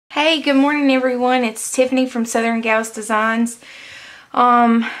Hey, good morning everyone. It's Tiffany from Southern Gals Designs.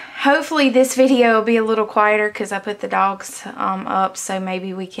 Hopefully this video will be a little quieter because I put the dogs up, so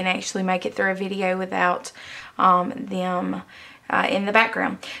maybe we can actually make it through a video without them in the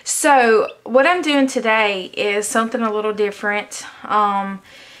background. So what I'm doing today is something a little different. I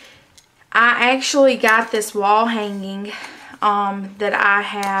actually got this wall hanging that I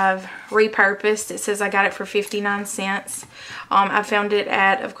have repurposed. It says I got it for 59 cents. I found it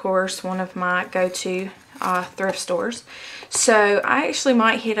at, of course, one of my go-to thrift stores. So I actually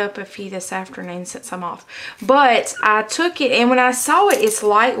might hit up a few this afternoon since I'm off. But I took it, and when I saw it, it's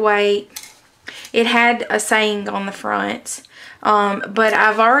lightweight. It had a saying on the front, but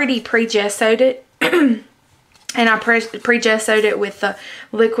I've already pre-gessoed it. And I pre-gessoed it with the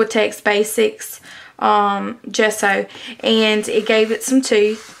Liquitex Basics gesso, and it gave it some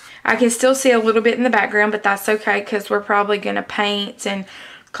tooth. I can still see a little bit in the background, but that's okay because we're probably going to paint and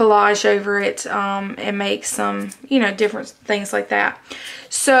collage over it and make some, you know, different things like that.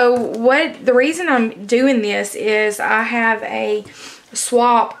 So the reason I'm doing this is I have a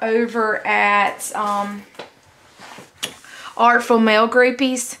swap over at Artful Mail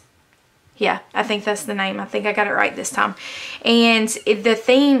Groupies. Yeah, I think that's the name. I think I got it right this time. And the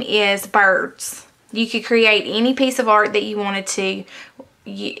theme is birds. You could create any piece of art that you wanted to.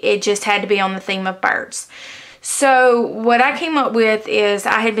 It just had to be on the theme of birds. So what I came up with is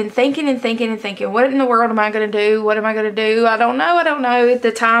I had been thinking and thinking and thinking, what in the world am I going to do? What am I going to do? I don't know.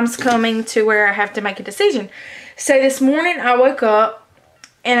 The time's coming to where I have to make a decision. So this morning I woke up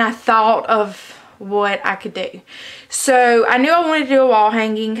and I thought of what I could do. So I knew I wanted to do a wall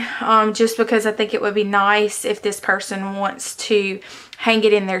hanging just because I think it would be nice if this person wants to hang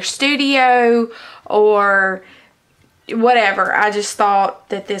it in their studio or whatever. I just thought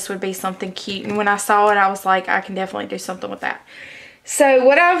that this would be something cute, and when I saw it I was like, I can definitely do something with that. So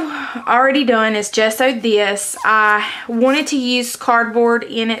what I've already done is gessoed this. I wanted to use cardboard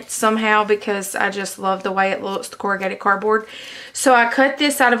in it somehow because I just love the way it looks, the corrugated cardboard. So I cut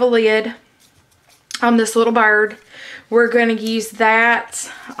this out of a lid on this little bird. We're going to use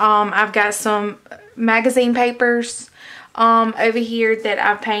that. I've got some magazine papers over here that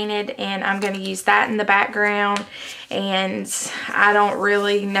I've painted, and I'm going to use that in the background. And I don't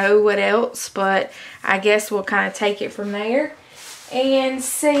really know what else, but I guess we'll kind of take it from there and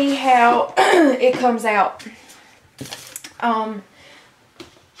see how it comes out. And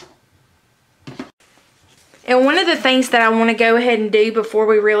one of the things that I want to go ahead and do before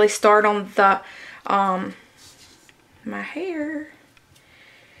we really start on the my hair,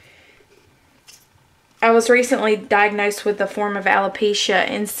 I was recently diagnosed with a form of alopecia,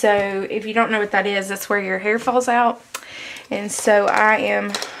 and so if you don't know what that is, that's where your hair falls out. And so I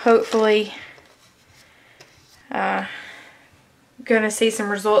am hopefully gonna see some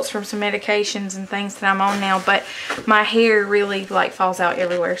results from some medications and things that I'm on now, but my hair really like falls out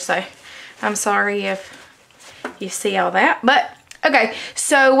everywhere, so I'm sorry if you see all that. But okay,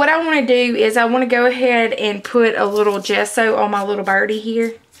 so what I want to do is I want to go ahead and put a little gesso on my little birdie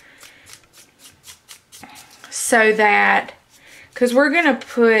here, so that, because we're going to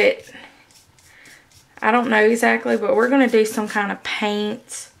put, I don't know exactly, but we're going to do some kind of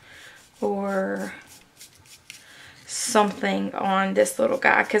paint or something on this little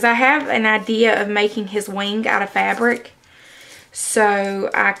guy, because I have an idea of making his wing out of fabric. So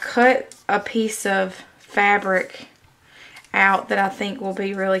I cut a piece of fabric out that I think will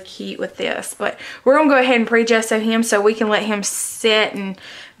be really cute with this. But we're going to go ahead and pre-gesso him so we can let him sit and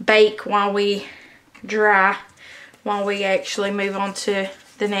bake while we dry, while we actually move on to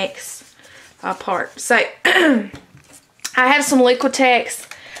the next part. So I have some Liquitex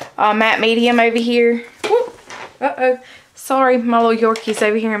matte medium over here. Woo! Uh-oh. Sorry, my little Yorkie's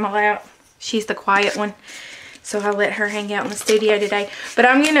over here in my lap. She's the quiet one, so I let her hang out in the studio today. But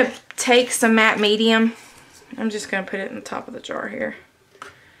I'm going to take some matte medium. I'm just going to put it in the top of the jar here.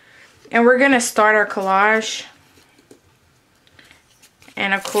 And we're going to start our collage.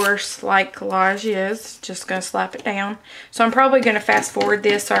 And of course, like collage is, just going to slap it down. So I'm probably going to fast forward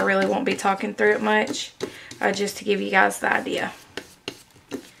this, so I really won't be talking through it much. Just to give you guys the idea.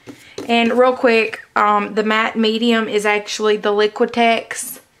 And real quick, the matte medium is actually the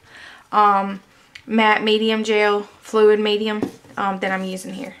Liquitex matte medium gel, fluid medium that I'm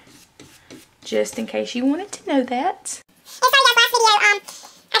using here. Just in case you wanted to know that. And sorry guys, last video, I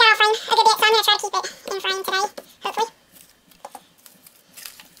got off frame a good bit, so I'm going to try to keep it in frame today, hopefully.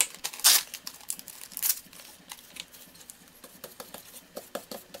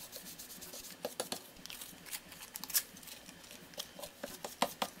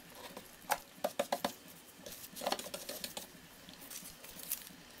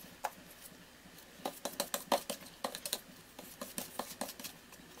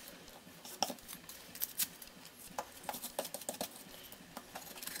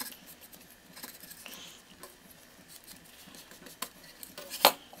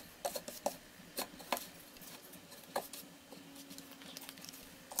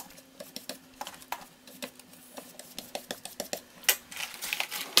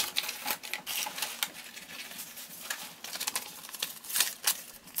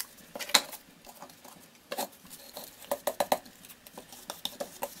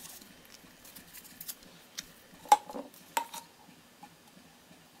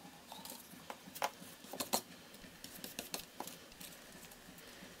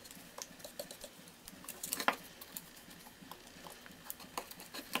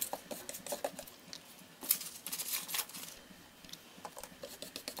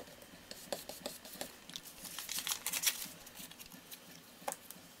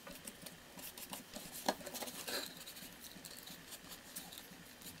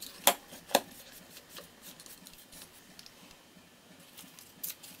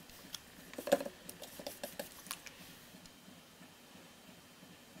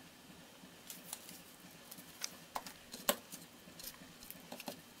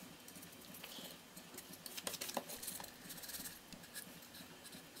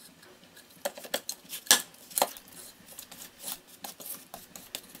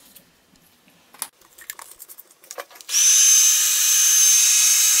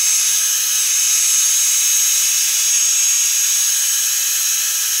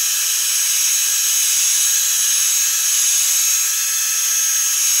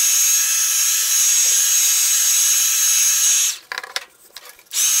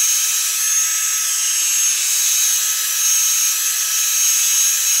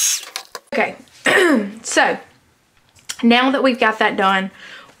 So now that we've got that done,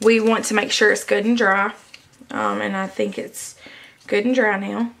 we want to make sure it's good and dry. And I think it's good and dry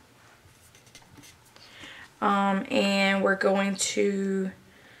now. And we're going to,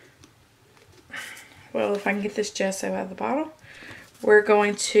 well, if I can get this gesso out of the bottle, we're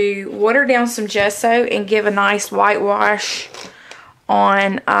going to water down some gesso and give a nice whitewash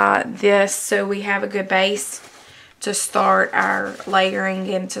on this so we have a good base to start our layering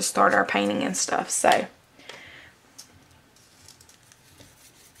and to start our painting and stuff. So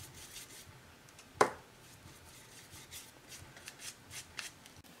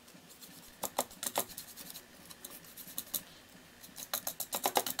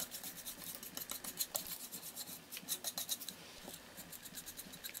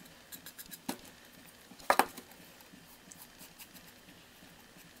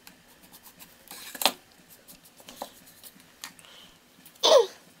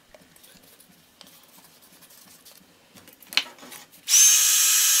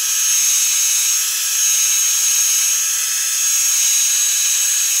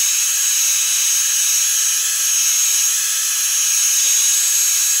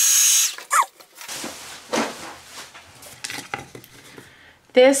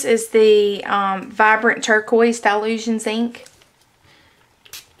this is the Vibrant Turquoise Dilutions ink.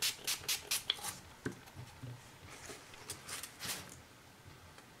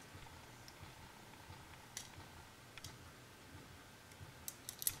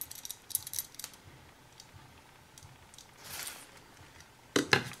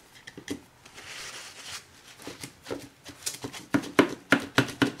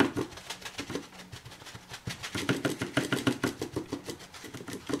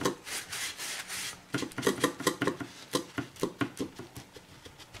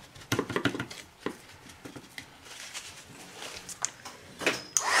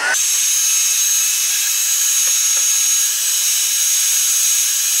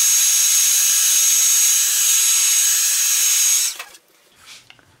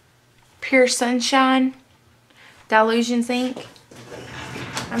 Pure Sunshine Dilutions ink.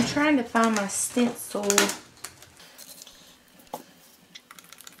 I'm trying to find my stencil.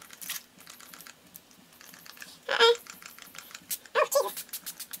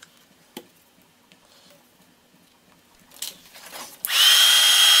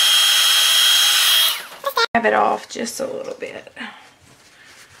 Have it off just a little bit.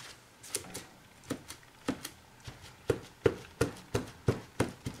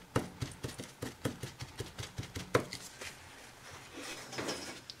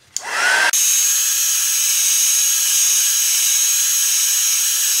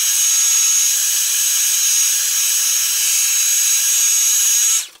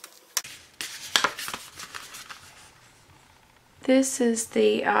 This is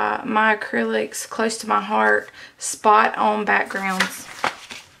the My Acrylics Close to My Heart Spot On Backgrounds.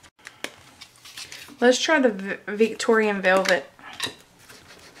 Let's try the Victorian Velvet.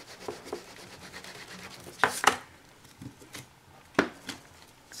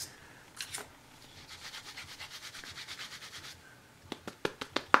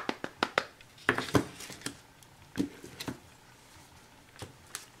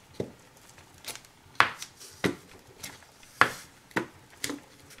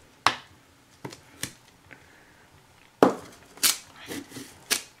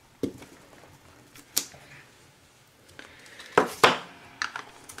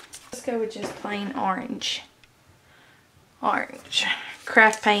 Let's go with just plain orange. Orange.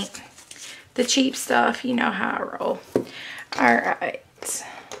 Craft paint. The cheap stuff. You know how I roll. Alright.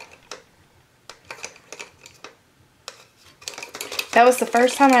 That was the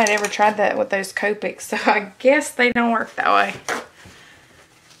first time I had ever tried that with those Copics, so I guess they don't work that way.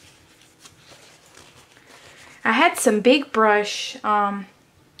 I had some big brush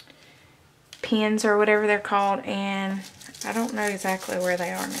pens or whatever they're called, and I don't know exactly where they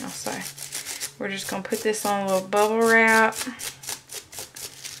are now, so we're just going to put this on a little bubble wrap.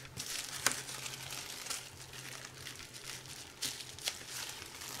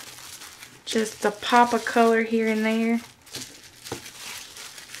 Just a pop of color here and there.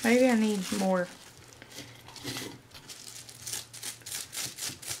 Maybe I need more.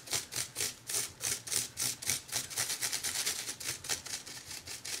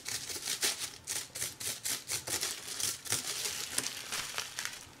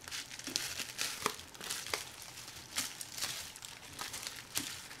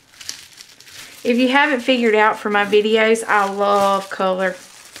 If you haven't figured out from my videos, I love color.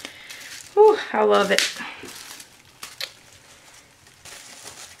 Whew, I love it.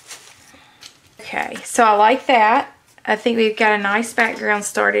 Okay, so I like that. I think we've got a nice background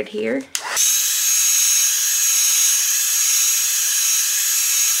started here.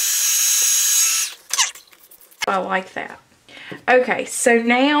 I like that. Okay, so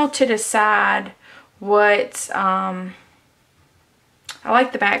now to decide what, I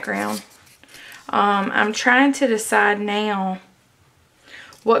like the background. I'm trying to decide now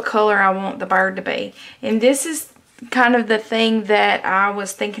what color I want the bird to be. And this is kind of the thing that I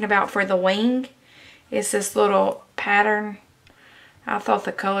was thinking about for the wing. It's this little pattern. I thought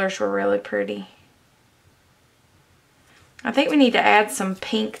the colors were really pretty. I think we need to add some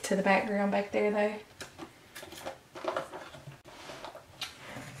pink to the background back there though.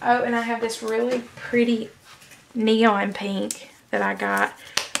 Oh, and I have this really pretty neon pink that I got.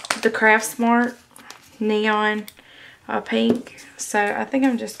 The Craft Smart neon pink. So I think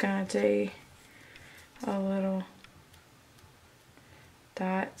I'm just going to do a little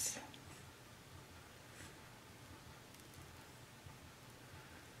dots.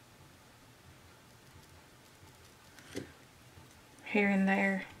 Here and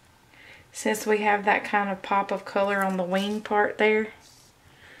there. Since we have that kind of pop of color on the wing part there,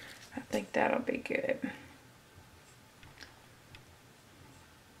 I think that'll be good.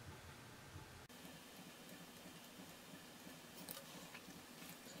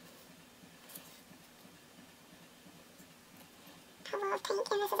 I love pink,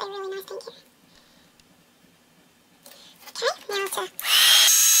 and this is a really nice pink. Okay, now to...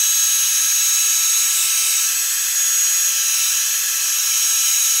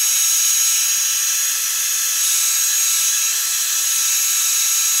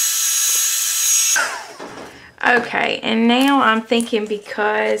 Okay, and now I'm thinking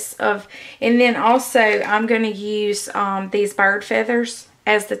because of, and then also I'm going to use these bird feathers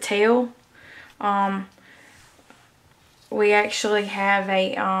as the tail. We actually have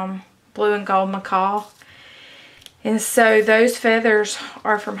a blue and gold macaw. And so those feathers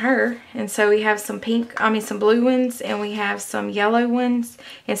are from her. And so we have some some blue ones, and we have some yellow ones.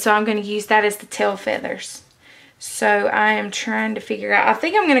 And so I'm going to use that as the tail feathers. So I am trying to figure out, I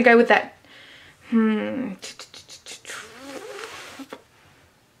think I'm going to go with that.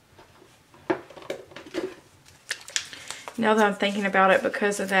 Now that I'm thinking about it,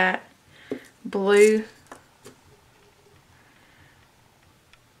 because of that blue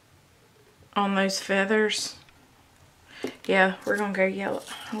on those feathers. Yeah, we're going to go yellow.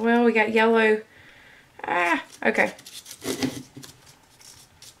 Well, we got yellow. Okay.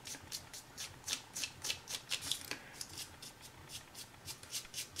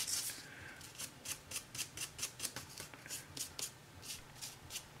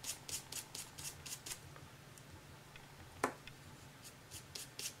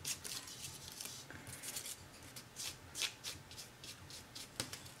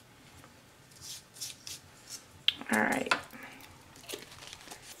 All right.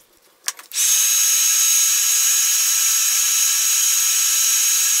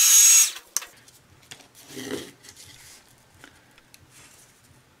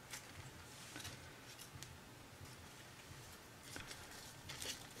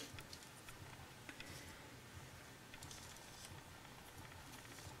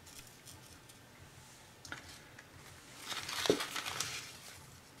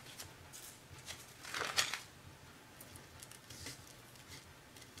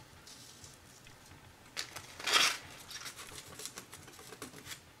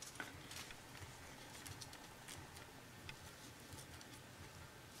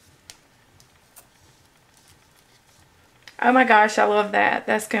 Oh my gosh, I love that.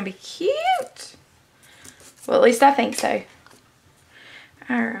 That's going to be cute. Well, at least I think so.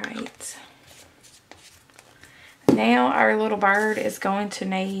 Alright. Now our little bird is going to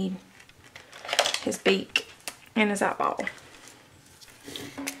need his beak and his eyeball.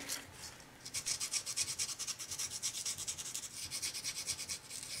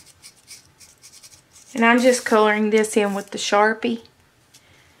 And I'm just coloring this in with the Sharpie.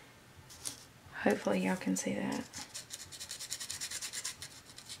 Hopefully y'all can see that.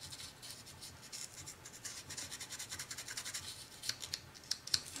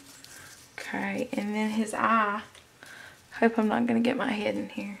 Okay, and then his eye. Hope I'm not going to get my head in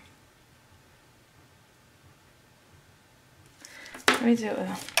here. Let me do it.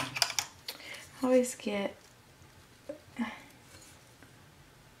 I always get...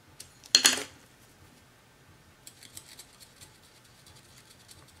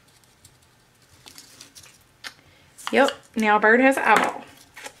 Yep, now a bird has an eyeball.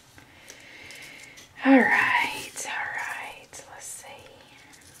 Alright, let's see.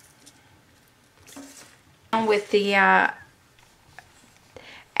 With the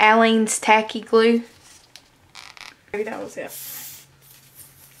Aleene's tacky glue. Maybe that was it.